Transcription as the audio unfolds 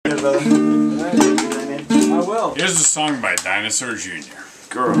brother. I will. Here's a song by Dinosaur Jr.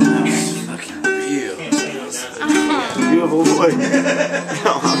 Girl, that's fucking real. Beautiful voice.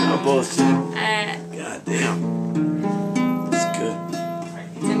 No, I'm not bullshit. God damn. It's good.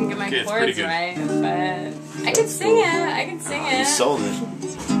 Didn't get my Okay, it's chords pretty good. right, but I can sing it. I can sing You it. sold it.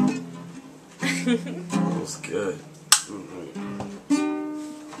 It was good.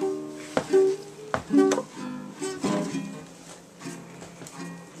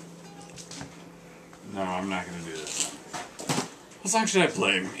 No, I'm not gonna do this. What song should I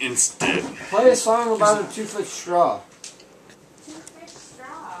play instead? Play a song about a 2-foot straw. 2-foot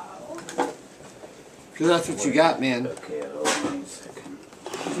straw. Because that's what you got, man. Okay, hold on a second.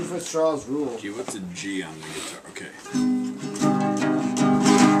 2-foot straws rule. Okay, what's a G on the guitar? Okay.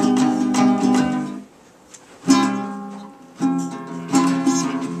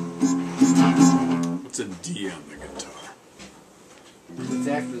 What's a D on the guitar? It's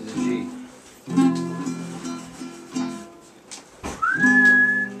after the G.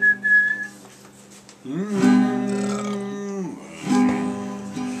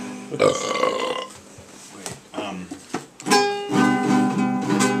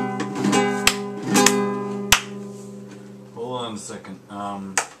 Hold on a second.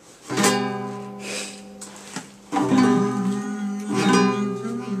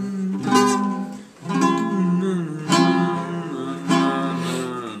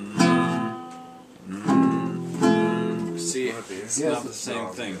 See, it's not the same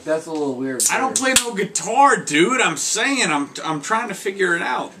thing. That's a little weird. I don't play no guitar, dude. I'm saying I'm trying to figure it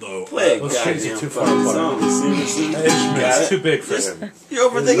out though. Play it. Let's change it too far Fucking apart. song. Seriously. It's too big for him. You're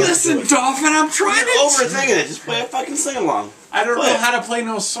overthinking it. Listen, Dolphin, I'm trying You're to. overthinking it. Just play a fucking sing along. I don't Play know it. how to play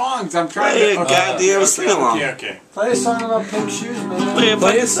no songs. I'm trying Play to. a goddamn sing along. Okay. Play a song about pink shoes, man. Play a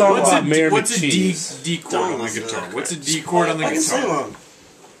Play a fucking song song. about Mayor What's a D McCheese. chord on the guitar? What's a D chord on the Fucking sing guitar? along.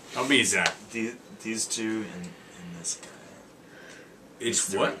 How many is that? These two and this guy.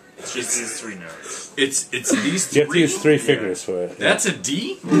 It's what? It's just these three notes. It's these You have to three. use 3 fingers for it. That's a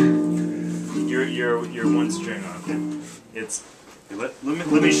D. You're one string off it. It's let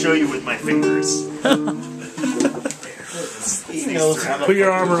me show you with my fingers. He knows how to Put your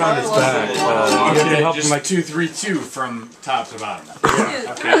arm around his back. You have to Okay, help him just like 2, 3, 2 from top to bottom. 2, 3,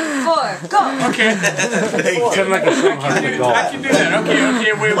 4, go. Okay. kind of like a song hard to I golf. can do that.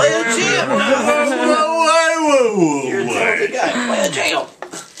 Okay, wait. Play a jam. Whoa. You're a talented guy. Play a jam.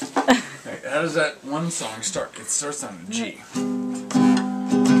 Hey, how does that one song start? It starts on a G.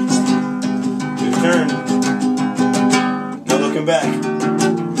 Your turn. No looking back.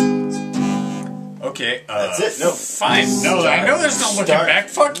 Okay, That's it. No. Fine. No, I know there's no looking Start. back.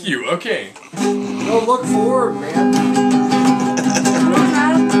 Fuck you. Okay. No, look forward, man.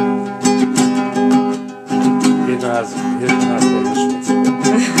 He doesn't have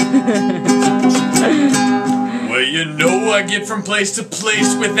Well, you know I get from place to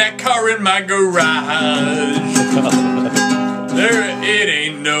place with that car in my garage. It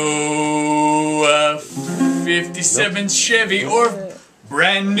ain't no 57 Chevy or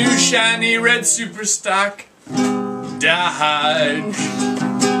brand new shiny red super stock Dodge.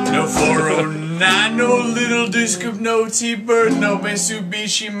 No 409, no little disc of no T-Bird, no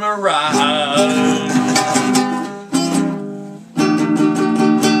Mitsubishi Mirage.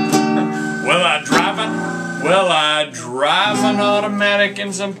 Well, I drive an automatic,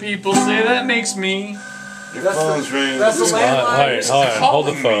 and some people say that makes me. Your phone's ringing. That's the landline. Alright, hold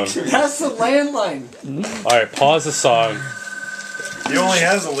the phone. That's the landline. Alright, pause the song. He only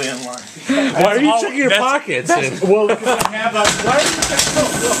has a landline. Why are you checking your pockets? Well, because I have a.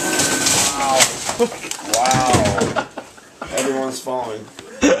 Wow. Everyone's falling.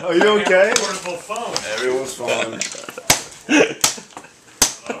 Are you okay? Portable phone. Everyone's falling.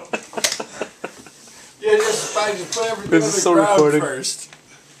 Yeah, just put everything This on is the so ground recorded. first.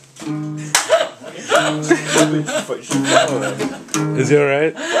 Is he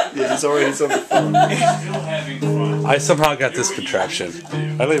alright? Yeah, he's already on the phone. Still having fun. I somehow got this contraption. I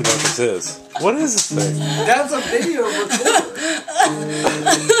don't even know what this is. What is this thing? That's a video recorder.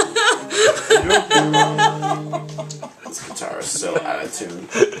 This guitar is so out of tune.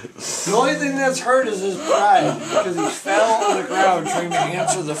 The only thing that's hurt is his pride because he fell on the ground trying to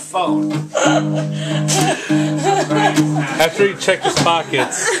answer the phone. After he checked his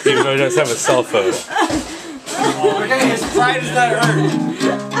pockets, even though he doesn't have a cell phone. Okay, his pride is not hurt.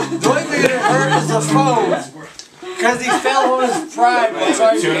 The only thing that hurt is the phone because he fell on his pride while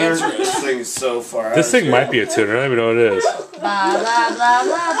trying to answer it. This thing is so far out. This thing might be a tuner. I don't even know what it is. Blah, blah, blah, blah,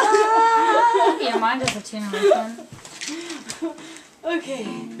 blah. Yeah, mine does a tune on this one. Okay.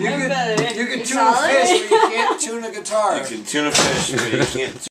 You can tune a Solid? fish, but you can't tune a guitar. You can tune a fish, but you can't